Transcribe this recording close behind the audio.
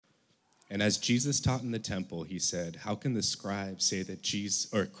And as Jesus taught in the temple, he said, "How can the scribes say that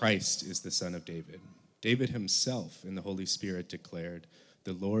Christ is the son of David? David himself in the Holy Spirit declared,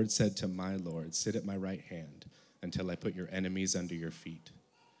 'The Lord said to my Lord, sit at my right hand until I put your enemies under your feet.'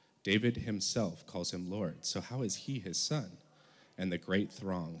 David himself calls him Lord, so how is he his son?" And the great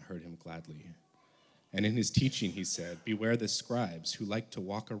throng heard him gladly. And in his teaching he said, "Beware the scribes who like to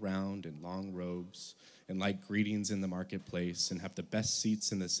walk around in long robes and like greetings in the marketplace and have the best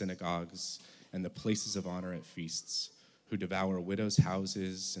seats in the synagogues and the places of honor at feasts, who devour widows'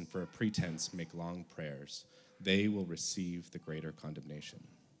 houses and for a pretense make long prayers. They will receive the greater condemnation."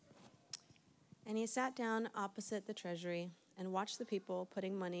 And he sat down opposite the treasury and watched the people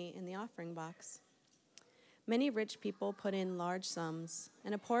putting money in the offering box. Many rich people put in large sums,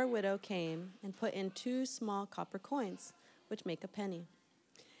 and a poor widow came and put in 2 small copper coins, which make a penny.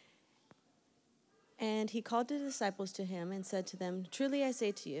 And he called the disciples to him and said to them, "Truly I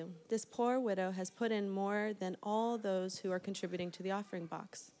say to you, this poor widow has put in more than all those who are contributing to the offering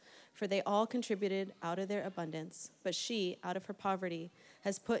box. For they all contributed out of their abundance, but she, out of her poverty,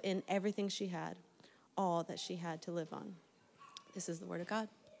 has put in everything she had, all that she had to live on." This is the word of God.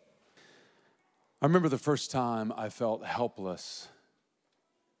 I remember the first time I felt helpless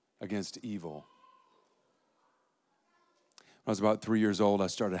against evil. When I was about 3 years old, I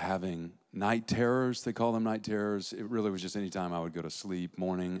started having night terrors. They call them night terrors. It really was just any time I would go to sleep,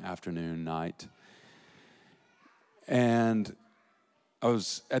 morning, afternoon, night. And I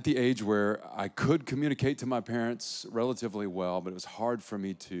was at the age where I could communicate to my parents relatively well, but it was hard for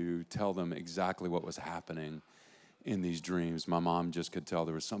me to tell them exactly what was happening in these dreams. My mom just could tell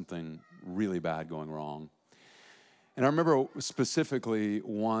there was something really bad going wrong. And I remember specifically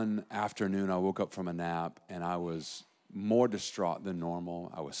one afternoon I woke up from a nap and I was more distraught than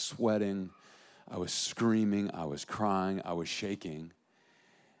normal. I was sweating, I was screaming, I was crying, I was shaking.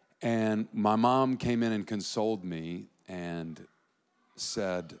 And my mom came in and consoled me and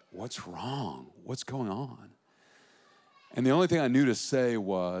said, "What's wrong? What's going on?" And the only thing I knew to say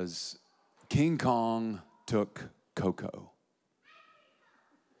was, "King Kong took Coco."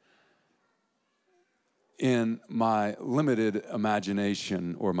 In my limited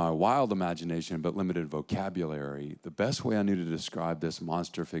imagination, or my wild imagination, but limited vocabulary, the best way I knew to describe this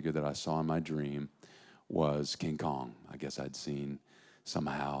monster figure that I saw in my dream was King Kong. I guess I'd seen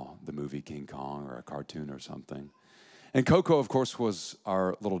somehow the movie King Kong or a cartoon or something. And Coco, of course, was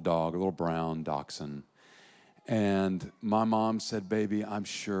our little dog, a little brown dachshund. And my mom said, "Baby, I'm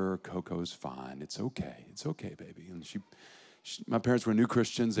sure Coco's fine. It's okay. It's okay, baby." And my parents were new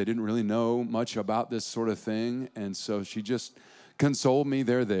Christians. They didn't really know much about this sort of thing. And so she just consoled me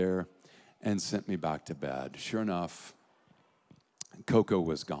there and sent me back to bed. Sure enough, Coco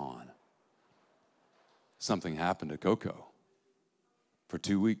was gone. Something happened to Coco. For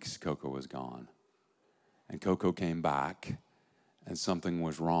 2 weeks, Coco was gone. And Coco came back, and something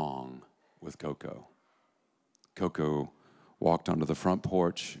was wrong with Coco. Coco walked onto the front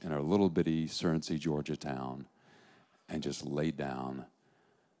porch in our little bitty Surrency, Georgia town and just laid down,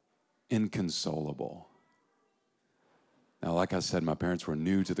 inconsolable. Now, like I said, my parents were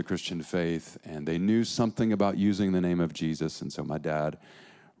new to the Christian faith, and they knew something about using the name of Jesus, and so my dad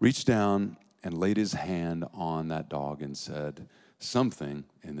reached down and laid his hand on that dog and said, "Something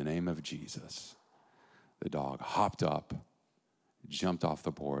in the name of Jesus." The dog hopped up, jumped off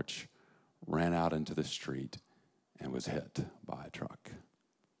the porch, ran out into the street, and was hit by a truck.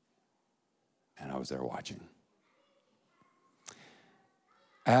 And I was there watching.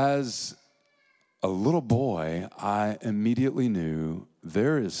 As a little boy, I immediately knew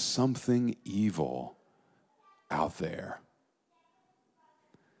there is something evil out there.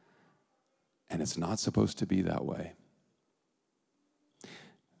 And it's not supposed to be that way. A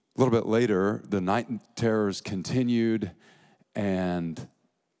little bit later, the night terrors continued, and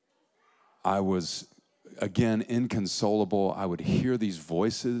I was, again, inconsolable. I would hear these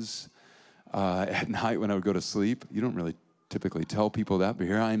voices at night when I would go to sleep. You don't really typically tell people that, but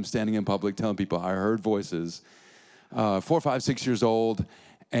here I am standing in public telling people I heard voices. 4, 5, 6 years old,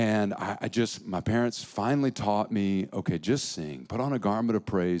 and my parents finally taught me, okay, just sing. Put on a garment of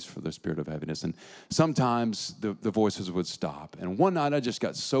praise for the spirit of heaviness. And sometimes the voices would stop. And one night I just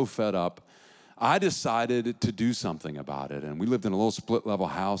got so fed up, I decided to do something about it. And we lived in a little split-level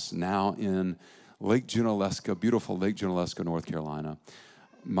house now in Lake Junaluska, beautiful Lake Junaluska, North Carolina.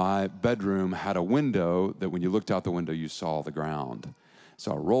 My bedroom had a window that when you looked out the window, you saw the ground.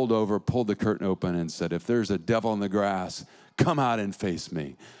 So I rolled over, pulled the curtain open, and said, "If there's a devil in the grass, come out and face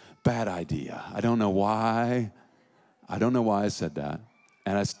me." Bad idea. I don't know why I said that.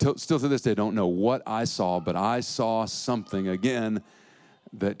 And I still to this day don't know what I saw, but I saw something, again,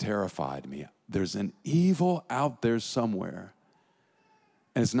 that terrified me. There's an evil out there somewhere,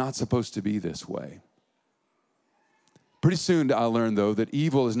 and it's not supposed to be this way. Pretty soon I learned, though, that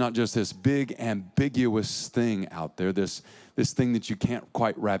evil is not just this big, ambiguous thing out there, this thing that you can't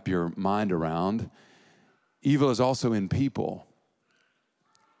quite wrap your mind around. Evil is also in people.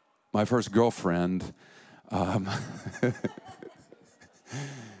 My first girlfriend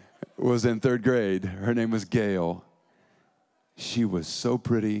was in 3rd grade. Her name was Gail. She was so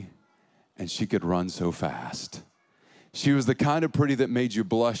pretty, and she could run so fast. She was the kind of pretty that made you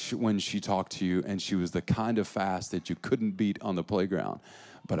blush when she talked to you, and she was the kind of fast that you couldn't beat on the playground.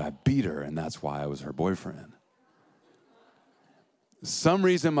 But I beat her, and that's why I was her boyfriend. Some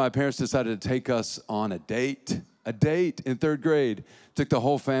reason my parents decided to take us on a date in 3rd grade. Took the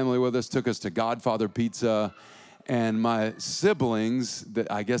whole family with us, took us to Godfather Pizza. And my siblings,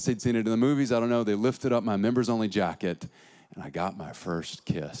 I guess they'd seen it in the movies, I don't know, they lifted up my members-only jacket, and I got my first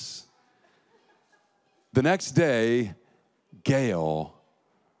kiss. The next day, Gail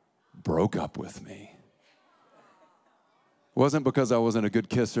broke up with me. Wasn't because I wasn't a good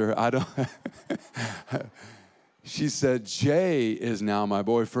kisser. She said, Jay is now my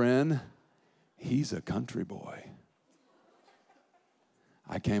boyfriend. He's a country boy.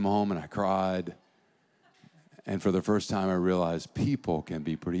 I came home and I cried. And for the first time, I realized people can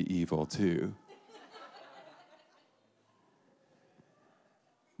be pretty evil too.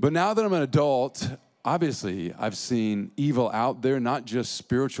 But now that I'm an adult, obviously, I've seen evil out there, not just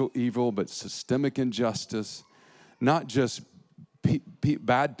spiritual evil, but systemic injustice, not just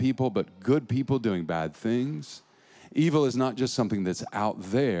bad people, but good people doing bad things. Evil is not just something that's out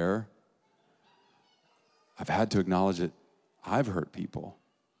there. I've had to acknowledge that I've hurt people.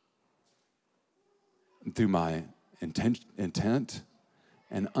 Through my intent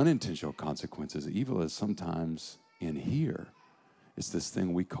and unintentional consequences, evil is sometimes in here. It's this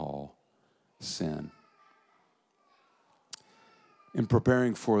thing we call sin. In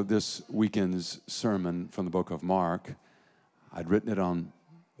preparing for this weekend's sermon from the book of Mark, I'd written it on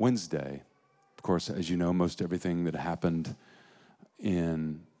Wednesday. Of course, as you know, most everything that happened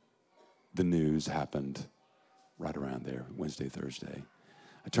in the news happened right around there, Wednesday, Thursday.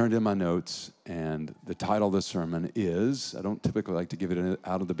 I turned in my notes, and the title of the sermon is, I don't typically like to give it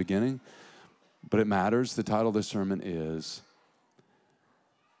out of the beginning, but it matters. The title of the sermon is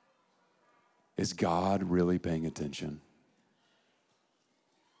God really paying attention?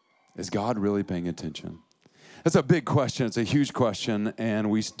 Is God really paying attention? That's a big question. It's a huge question,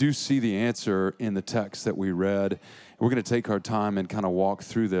 and we do see the answer in the text that we read. We're going to take our time and kind of walk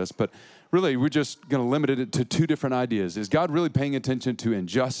through this, but really, we're just going to limit it to two different ideas. Is God really paying attention to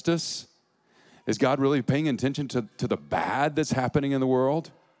injustice? Is God really paying attention to the bad that's happening in the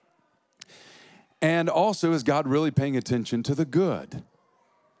world? And also, is God really paying attention to the good?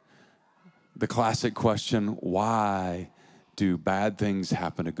 The classic question, why do bad things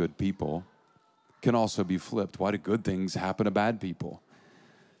happen to good people, can also be flipped. Why do good things happen to bad people?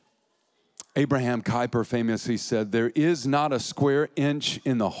 Abraham Kuyper famously said, there is not a square inch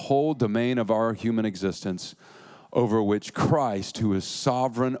in the whole domain of our human existence over which Christ, who is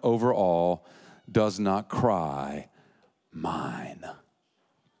sovereign over all, does not cry, mine.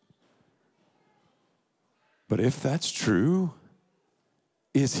 But if that's true,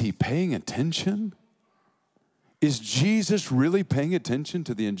 is he paying attention? Is Jesus really paying attention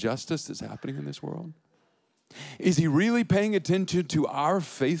to the injustice that's happening in this world? Is he really paying attention to our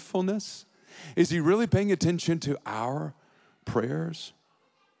faithfulness? Is he really paying attention to our prayers?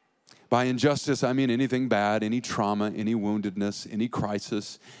 By injustice, I mean anything bad, any trauma, any woundedness, any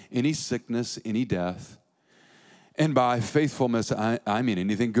crisis, any sickness, any death. And by faithfulness, I mean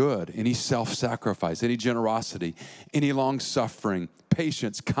anything good, any self-sacrifice, any generosity, any long-suffering,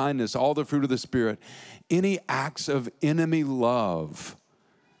 patience, kindness, all the fruit of the Spirit, any acts of enemy love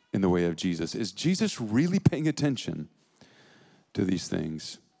in the way of Jesus. Is Jesus really paying attention to these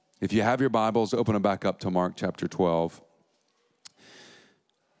things? If you have your Bibles, open them back up to Mark chapter 12.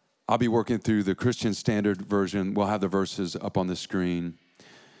 I'll be working through the Christian Standard Version. We'll have the verses up on the screen.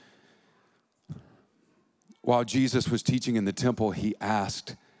 While Jesus was teaching in the temple, he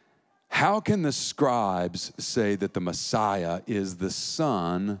asked, how can the scribes say that the Messiah is the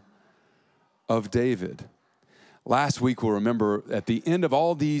son of David? Last week, we'll remember at the end of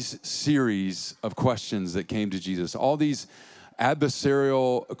all these series of questions that came to Jesus, all these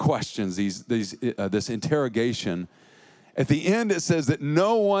adversarial questions, this interrogation, at the end it says that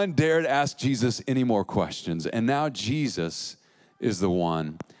no one dared ask Jesus any more questions. And now Jesus is the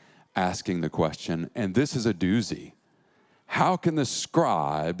one asking the question, and this is a doozy. How can the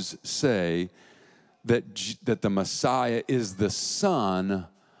scribes say that the Messiah is the son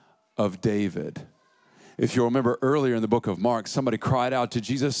of David. If you remember earlier in the book of Mark, somebody cried out to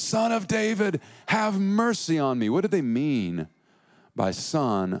Jesus, "Son of David, have mercy on me." What did they mean by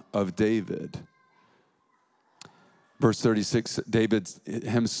son of David? Verse 36, David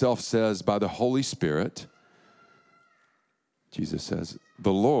himself says, by the Holy Spirit, Jesus says,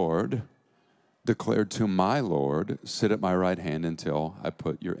 "The Lord declared to my Lord, sit at my right hand until I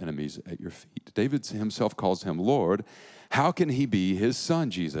put your enemies at your feet." David himself calls him Lord. How can he be his son,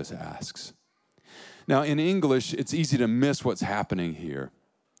 Jesus asks. Now, in English, it's easy to miss what's happening here.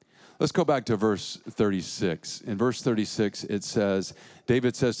 Let's go back to verse 36. In verse 36, it says,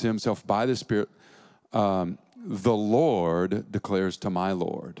 David says to himself, by the Spirit, the Lord declares to my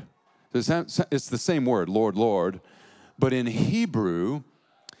Lord. It's the same word, Lord, Lord. But in Hebrew,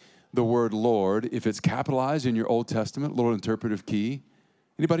 the word Lord, if it's capitalized in your Old Testament, little interpretive key,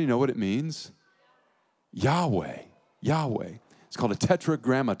 anybody know what it means? Yahweh, Yahweh. It's called a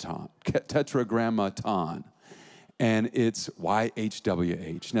tetragrammaton, and it's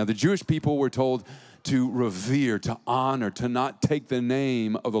YHWH. Now, the Jewish people were told to revere, to honor, to not take the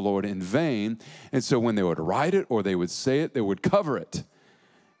name of the Lord in vain. And so when they would write it or they would say it, they would cover it.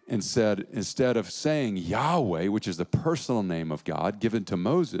 And said, instead of saying Yahweh, which is the personal name of God given to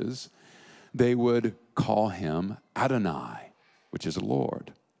Moses, they would call him Adonai, which is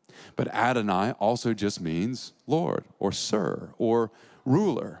Lord. But Adonai also just means Lord or Sir or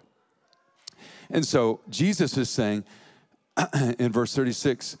ruler. And so Jesus is saying in verse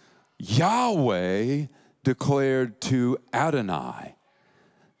 36, Yahweh declared to Adonai,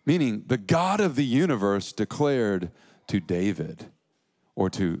 meaning the God of the universe declared to David, or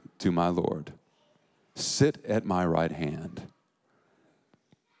to my Lord, sit at my right hand,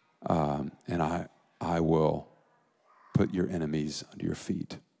 and I will put your enemies under your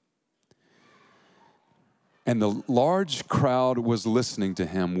feet. And the large crowd was listening to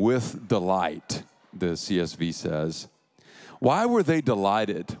him with delight, the CSV says. Why were they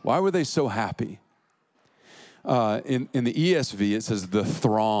delighted? Why were they so happy? In the ESV, it says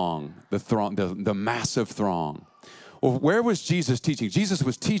the massive throng. Well, where was Jesus teaching? Jesus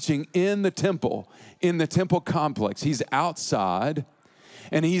was teaching in the temple complex. He's outside,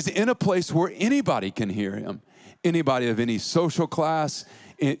 and he's in a place where anybody can hear him. Anybody of any social class,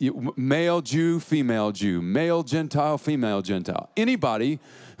 male Jew, female Jew, male Gentile, female Gentile. Anybody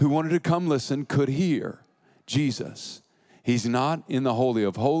who wanted to come listen could hear Jesus. He's not in the Holy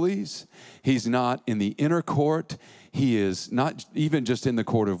of Holies. He's not in the inner court. He is not even just in the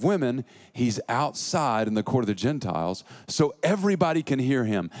court of women. He's outside in the court of the Gentiles, so everybody can hear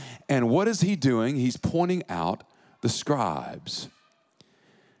him. And what is he doing? He's pointing out the scribes.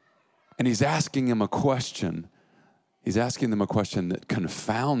 And he's asking them a question. He's asking them a question that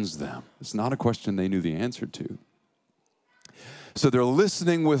confounds them. It's not a question they knew the answer to. So they're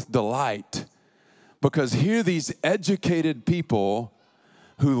listening with delight, because here these educated people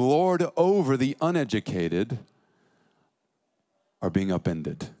who lord over the uneducated are being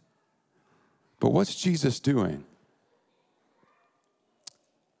upended. But what's Jesus doing?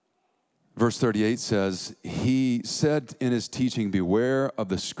 Verse 38 says, he said in his teaching, beware of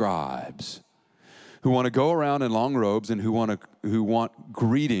the scribes who want to go around in long robes and who want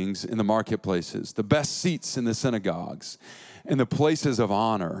greetings in the marketplaces, the best seats in the synagogues, and the places of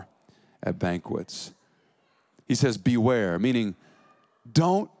honor at banquets. He says, beware, meaning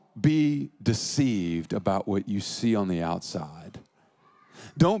don't be deceived about what you see on the outside.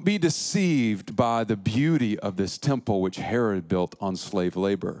 Don't be deceived by the beauty of this temple which Herod built on slave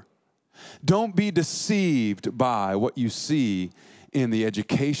labor. Don't be deceived by what you see in the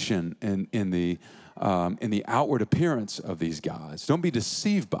education and in the outward appearance of these guys. Don't be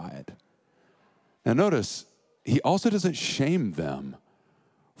deceived by it. Now notice, he also doesn't shame them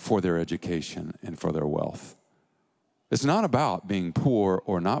for their education and for their wealth. It's not about being poor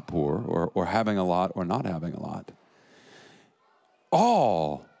or not poor, or having a lot or not having a lot.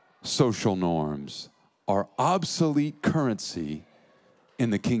 All social norms are obsolete currency in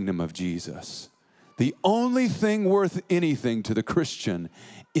the kingdom of Jesus. The only thing worth anything to the Christian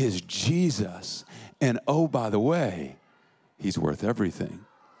is Jesus. And oh, by the way, he's worth everything.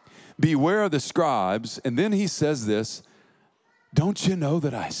 Beware of the scribes. And then he says this, don't you know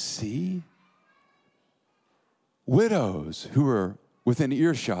that I see? Widows who are within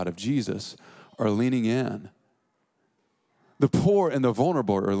earshot of Jesus are leaning in. The poor and the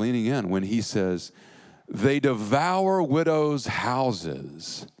vulnerable are leaning in when he says, they devour widows'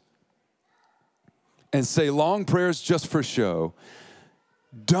 houses and say long prayers just for show.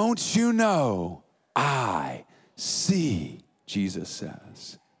 Don't you know I see, Jesus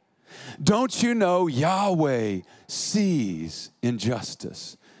says. Don't you know Yahweh sees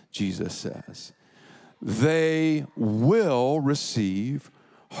injustice, Jesus says. They will receive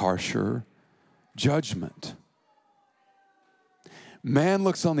harsher judgment. Man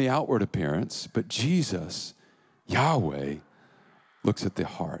looks on the outward appearance, but Jesus, Yahweh, looks at the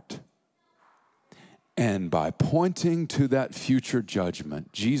heart. And by pointing to that future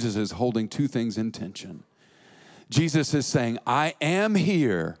judgment, Jesus is holding two things in tension. Jesus is saying, I am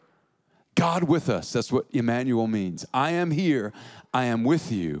here, God with us. That's what Emmanuel means. I am here, I am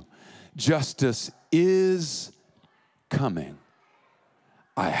with you. Justice is coming.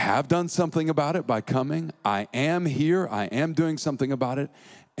 I have done something about it by coming. I am here, I am doing something about it,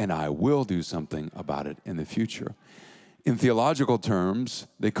 and I will do something about it in the future. In theological terms,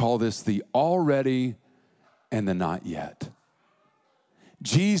 they call this the already and the not yet.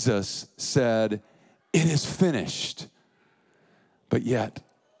 Jesus said, it is finished, but yet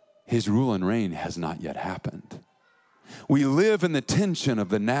his rule and reign has not yet happened. We live in the tension of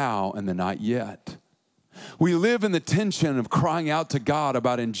the now and the not yet. We live in the tension of crying out to God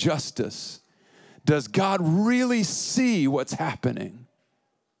about injustice. Does God really see what's happening?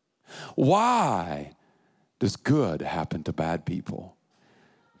 Why does good happen to bad people?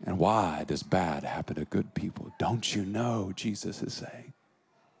 And why does bad happen to good people? Don't you know, Jesus is saying.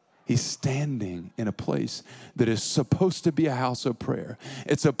 He's standing in a place that is supposed to be a house of prayer.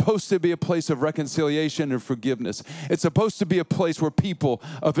 It's supposed to be a place of reconciliation and forgiveness. It's supposed to be a place where people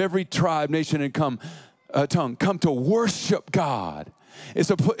of every tribe, nation, and tongue come to worship God. It's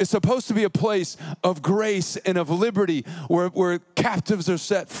supposed to be a place of grace and of liberty where captives are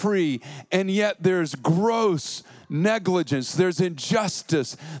set free, and yet there's gross negligence, there's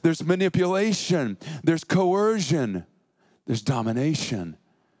injustice, there's manipulation, there's coercion, there's domination.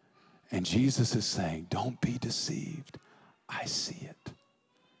 And Jesus is saying, don't be deceived. I see it.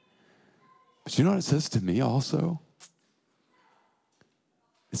 But you know what it says to me also?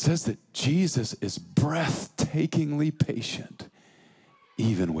 It says that Jesus is breathtakingly patient,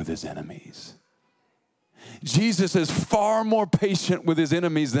 even with his enemies. Jesus is far more patient with his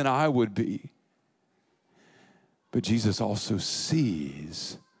enemies than I would be. But Jesus also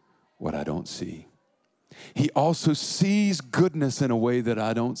sees what I don't see. He also sees goodness in a way that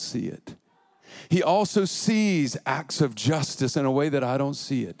I don't see it. He also sees acts of justice in a way that I don't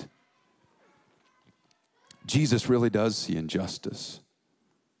see it. Jesus really does see injustice.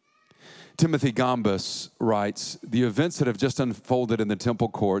 Timothy Gombas writes, the events that have just unfolded in the temple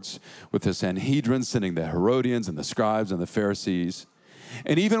courts with the Sanhedrin sending the Herodians and the scribes and the Pharisees,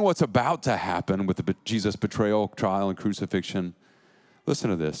 and even what's about to happen with Jesus' betrayal, trial, and crucifixion, listen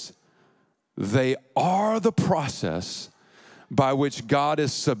to this. They are the process by which God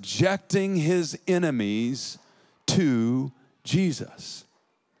is subjecting his enemies to Jesus.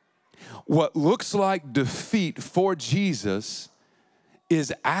 What looks like defeat for Jesus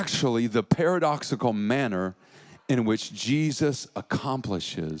is actually the paradoxical manner in which Jesus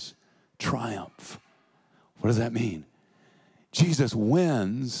accomplishes triumph. What does that mean? Jesus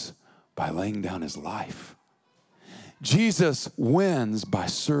wins by laying down his life. Jesus wins by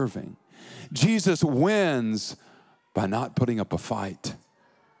serving. Jesus wins by not putting up a fight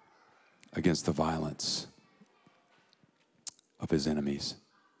against the violence of his enemies.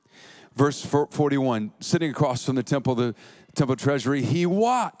 Verse 41, sitting across from the temple treasury, he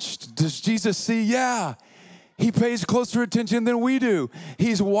watched. Does Jesus see? Yeah. He pays closer attention than we do.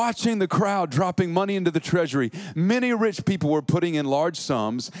 He's watching the crowd dropping money into the treasury. Many rich people were putting in large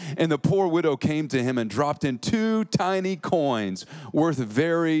sums, and the poor widow came to him and dropped in 2 tiny coins worth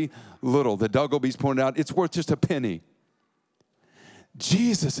very little. The Dugglebys pointed out, it's worth just a penny.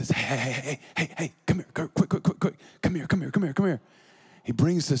 Jesus is, hey, come here, quick, come here. He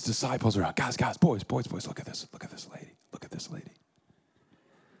brings his disciples around. Guys, boys, look at this lady.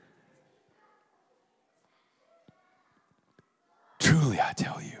 Truly, I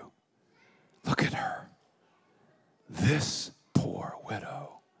tell you, look at her. This poor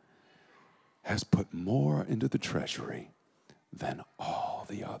widow has put more into the treasury than all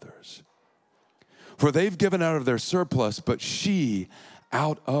the others. For they've given out of their surplus, but she,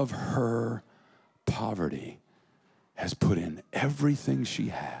 out of her poverty, has put in everything she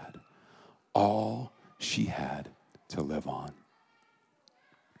had, all she had to live on.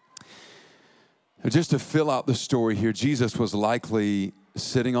 Just to fill out the story here, Jesus was likely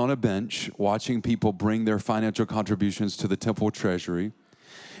sitting on a bench watching people bring their financial contributions to the temple treasury.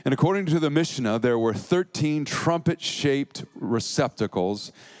 And according to the Mishnah, there were 13 trumpet-shaped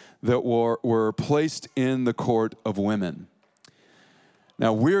receptacles that were placed in the court of women.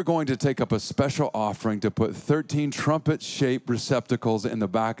 Now, we're going to take up a special offering to put 13 trumpet-shaped receptacles in the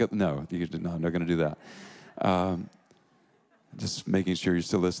back of, no, I'm not going to do that. Just making sure you're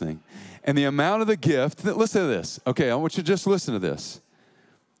still listening. And the amount of the gift, listen to this. Okay, I want you to just listen to this.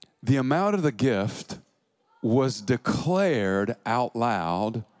 The amount of the gift was declared out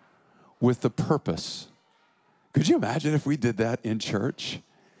loud with the purpose. Could you imagine if we did that in church?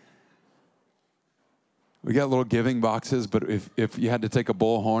 We got little giving boxes, but if you had to take a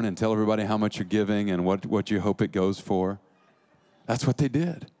bullhorn and tell everybody how much you're giving and what you hope it goes for, that's what they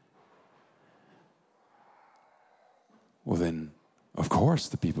did. Well then, of course,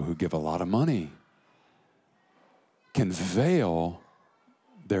 the people who give a lot of money can veil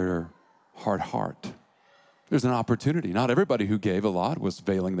their hard heart. There's an opportunity. Not everybody who gave a lot was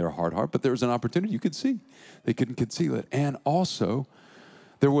veiling their hard heart, but there was an opportunity you could see. They couldn't conceal it. And also,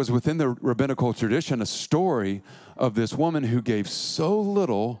 there was within the rabbinical tradition a story of this woman who gave so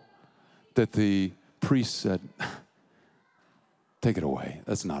little that the priest said, take it away.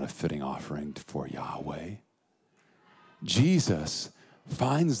 That's not a fitting offering for Yahweh. Jesus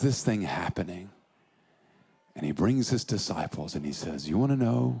finds this thing happening, and he brings his disciples, and he says, you want to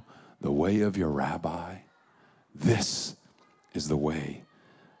know the way of your rabbi? This is the way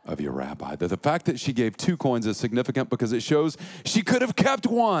of your rabbi. The fact that she gave 2 coins is significant because it shows she could have kept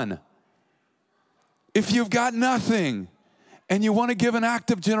one. If you've got nothing and you want to give an act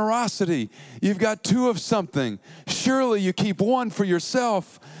of generosity, you've got 2 of something. Surely you keep 1 for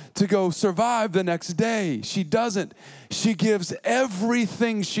yourself to go survive the next day. She doesn't. She gives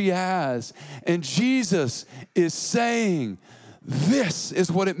everything she has. And Jesus is saying, this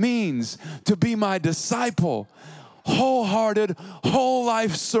is what it means to be my disciple. Wholehearted, whole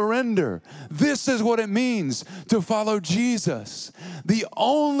life surrender. This is what it means to follow Jesus. The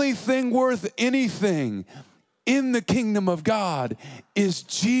only thing worth anything in the kingdom of God is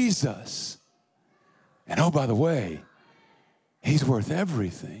Jesus. And oh, by the way, he's worth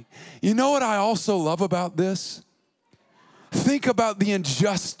everything. You know what I also love about this? Think about the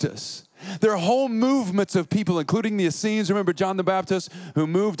injustice. There are whole movements of people, including the Essenes. Remember John the Baptist who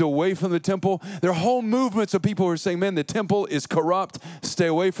moved away from the temple? There are whole movements of people who are saying, man, the temple is corrupt. Stay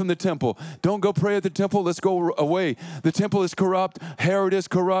away from the temple. Don't go pray at the temple. Let's go away. The temple is corrupt. Herod is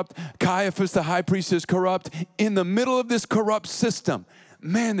corrupt. Caiaphas, the high priest, is corrupt. In the middle of this corrupt system,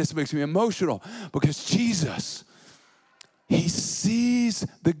 man, this makes me emotional because Jesus, he sees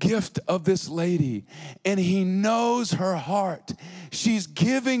the gift of this lady and he knows her heart. She's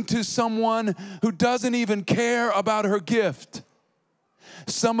giving to someone who doesn't even care about her gift.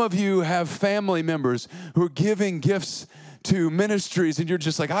 Some of you have family members who are giving gifts to ministries and you're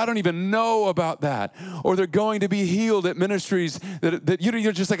just like, I don't even know about that. Or they're going to be healed at ministries that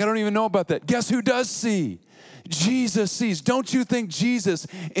you're just like, I don't even know about that. Guess who does see? Jesus sees. Don't you think Jesus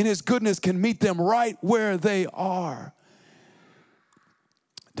in his goodness can meet them right where they are?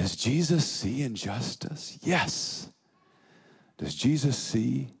 Does Jesus see injustice? Yes. Does Jesus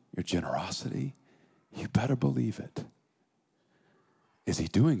see your generosity? You better believe it. Is he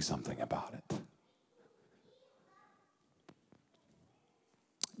doing something about it?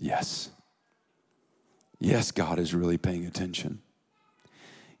 Yes. Yes, God is really paying attention.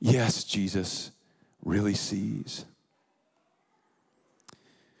 Yes, Jesus really sees.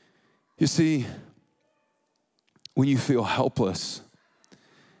 You see, when you feel helpless,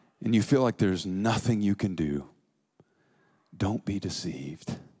 and you feel like there's nothing you can do, don't be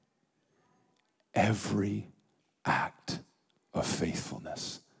deceived. Every act of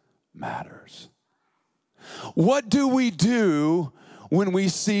faithfulness matters. What do we do when we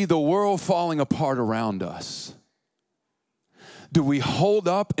see the world falling apart around us? Do we hold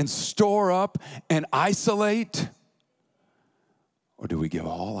up and store up and isolate? Or do we give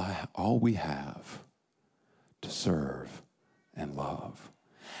all we have to serve and love?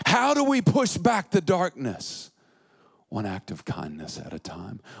 How do we push back the darkness? One act of kindness at a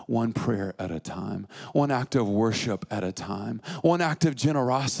time, one prayer at a time, one act of worship at a time, one act of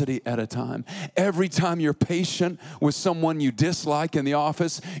generosity at a time. Every time you're patient with someone you dislike in the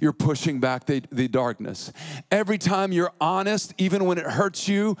office, you're pushing back the darkness. Every time you're honest, even when it hurts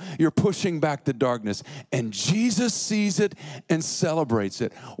you, you're pushing back the darkness. And Jesus sees it and celebrates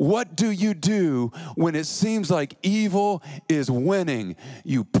it. What do you do when it seems like evil is winning?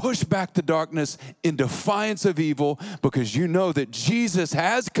 You push back the darkness in defiance of evil, because you know that Jesus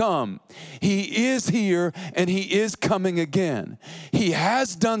has come. He is here and he is coming again. He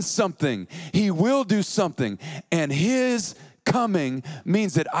has done something. He will do something. And his coming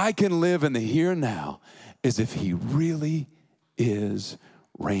means that I can live in the here and now as if he really is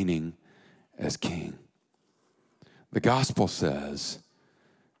reigning as king. The gospel says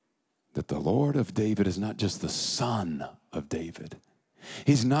that the Lord of David is not just the son of David.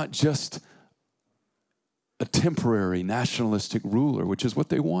 He's not just a temporary nationalistic ruler, which is what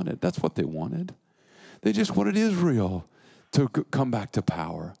they wanted. That's what they wanted. They just wanted Israel to come back to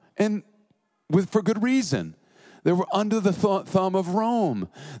power. And for good reason. They were under the thumb of Rome.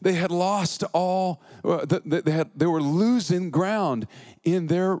 They had lost all, they were losing ground in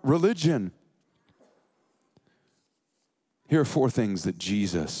their religion. Here are 4 things that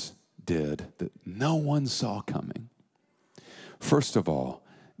Jesus did that no one saw coming. First of all,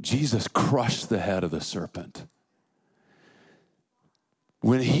 Jesus crushed the head of the serpent.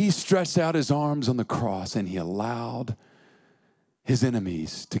 When he stretched out his arms on the cross and he allowed his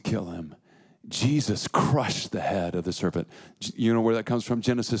enemies to kill him, Jesus crushed the head of the serpent. You know where that comes from?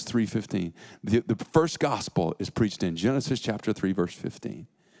 Genesis 3:15. The first gospel is preached in Genesis chapter 3, verse 15.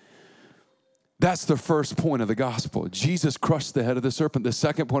 That's the first point of the gospel. Jesus crushed the head of the serpent. The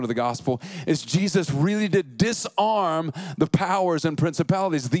second point of the gospel is Jesus really did disarm the powers and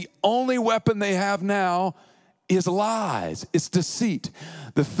principalities. The only weapon they have now is lies. It's deceit.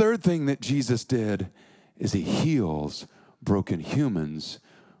 The third thing that Jesus did is he heals broken humans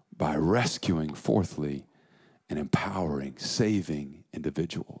by rescuing, fourthly, and empowering, saving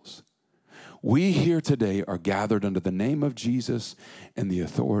individuals. We here today are gathered under the name of Jesus and the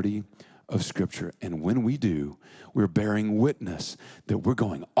authority of Scripture. And when we do, we're bearing witness that we're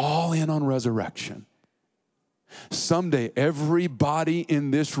going all in on resurrection. Someday, every body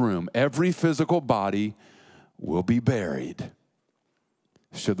in this room, every physical body will be buried,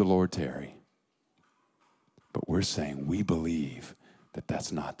 should the Lord tarry. But we're saying we believe that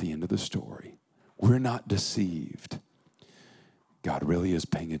that's not the end of the story. We're not deceived. God really is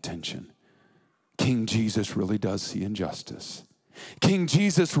paying attention. King Jesus really does see injustice. King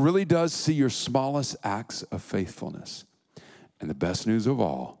Jesus really does see your smallest acts of faithfulness. And the best news of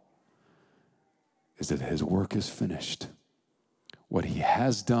all is that his work is finished. What he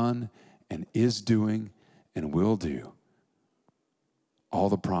has done and is doing and will do, all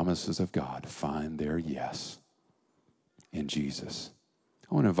the promises of God find their yes in Jesus.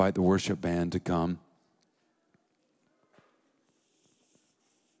 I want to invite the worship band to come.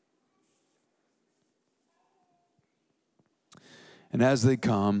 And as they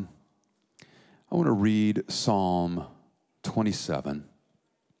come, I want to read Psalm 27.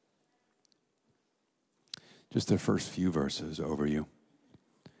 Just the first few verses over you.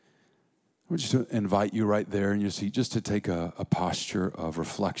 I want to invite you right there in your seat just to take a posture of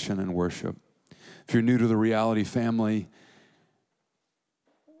reflection and worship. If you're new to the Reality family,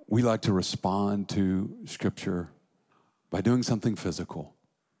 we like to respond to Scripture by doing something physical,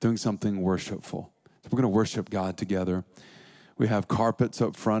 doing something worshipful. So we're going to worship God together. We have carpets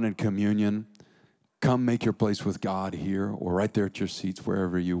up front in communion. Come make your place with God here or right there at your seats,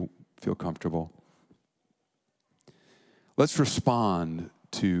 wherever you feel comfortable. Let's respond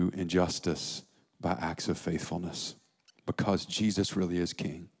to injustice by acts of faithfulness because Jesus really is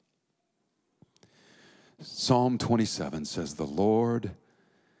King. Psalm 27 says, "The Lord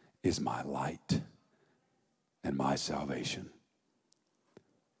is my light and my salvation.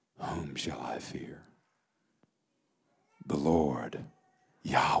 Whom shall I fear? The Lord,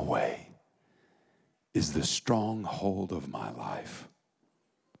 Yahweh, is the stronghold of my life.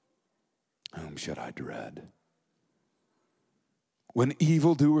 Whom should I dread? When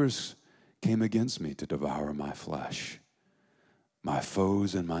evildoers came against me to devour my flesh, my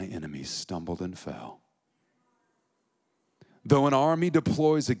foes and my enemies stumbled and fell. Though an army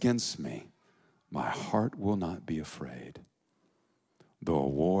deploys against me, my heart will not be afraid. Though a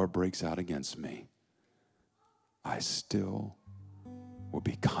war breaks out against me, I still will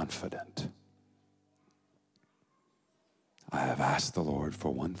be confident. I have asked the Lord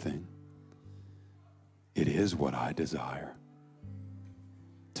for one thing. It is what I desire,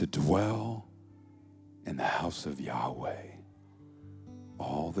 to dwell in the house of Yahweh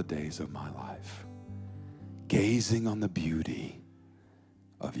all the days of my life, gazing on the beauty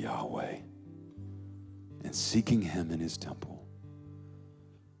of Yahweh and seeking him in his temple.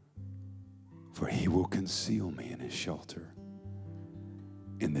 For he will conceal me in his shelter.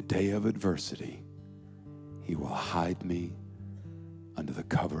 In the day of adversity, he will hide me under the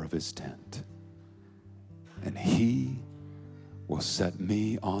cover of his tent. And he will set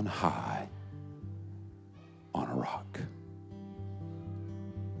me on high on a rock."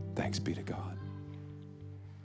 Thanks be to God.